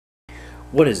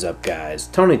What is up, guys?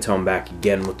 Tony Tone back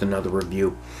again with another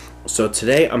review. So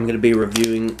today I'm going to be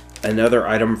reviewing another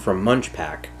item from Munch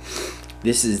Pack.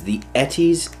 This is the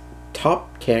Etty's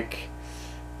Top Kick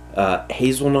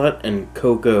Hazelnut and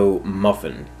Cocoa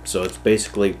Muffin. So it's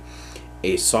basically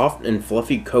a soft and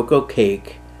fluffy cocoa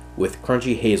cake with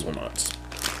crunchy hazelnuts.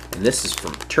 And this is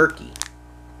from Turkey.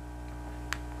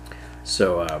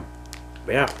 So,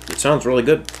 yeah, it sounds really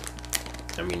good.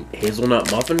 I mean,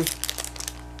 hazelnut muffin.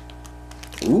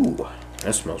 Ooh,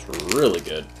 that smells really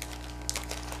good.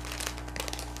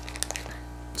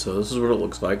 So this is what it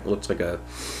looks like. It looks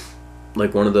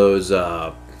like one of those,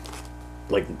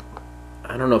 like,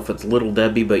 I don't know if it's Little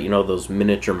Debbie, but you know those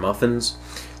miniature muffins?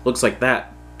 Looks like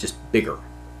that, just bigger.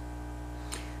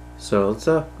 So let's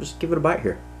just give it a bite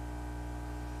here.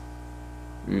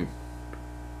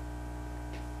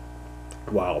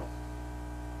 Wow.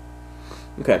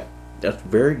 Okay, that's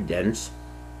very dense.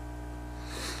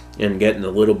 And getting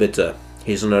the little bits of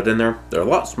hazelnut in there. They're a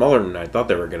lot smaller than I thought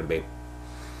they were going to be.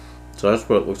 So that's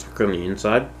what it looks like on the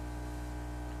inside.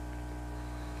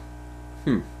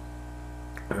 Alright,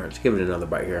 let's give it another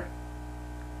bite here.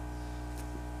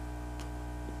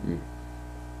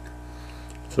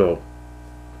 So,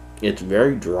 it's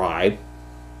very dry.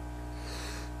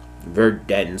 Very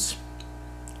dense.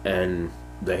 And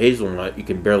the hazelnut you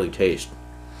can barely taste.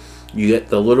 You get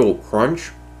the little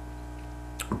crunch,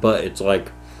 but it's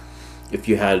like if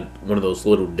you had one of those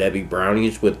Little Debbie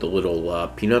brownies with the little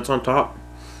peanuts on top.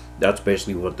 That's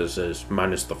basically what this is,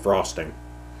 minus the frosting.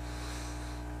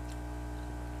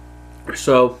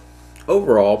 So,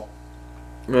 overall,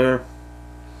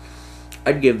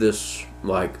 I'd give this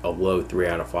like a low 3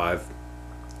 out of 5.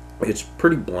 It's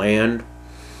pretty bland,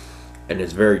 and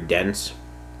it's very dense.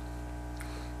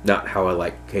 Not how I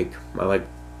like cake. I like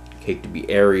cake to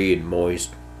be airy and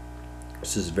moist.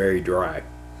 This is very dry.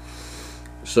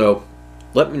 So,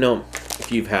 let me know if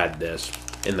you've had this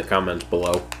in the comments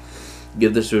below.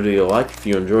 Give this video a like if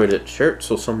you enjoyed it. Share it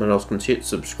so someone else can see it.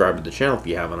 Subscribe to the channel if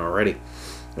you haven't already.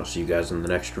 I'll see you guys in the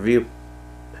next review.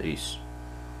 Peace.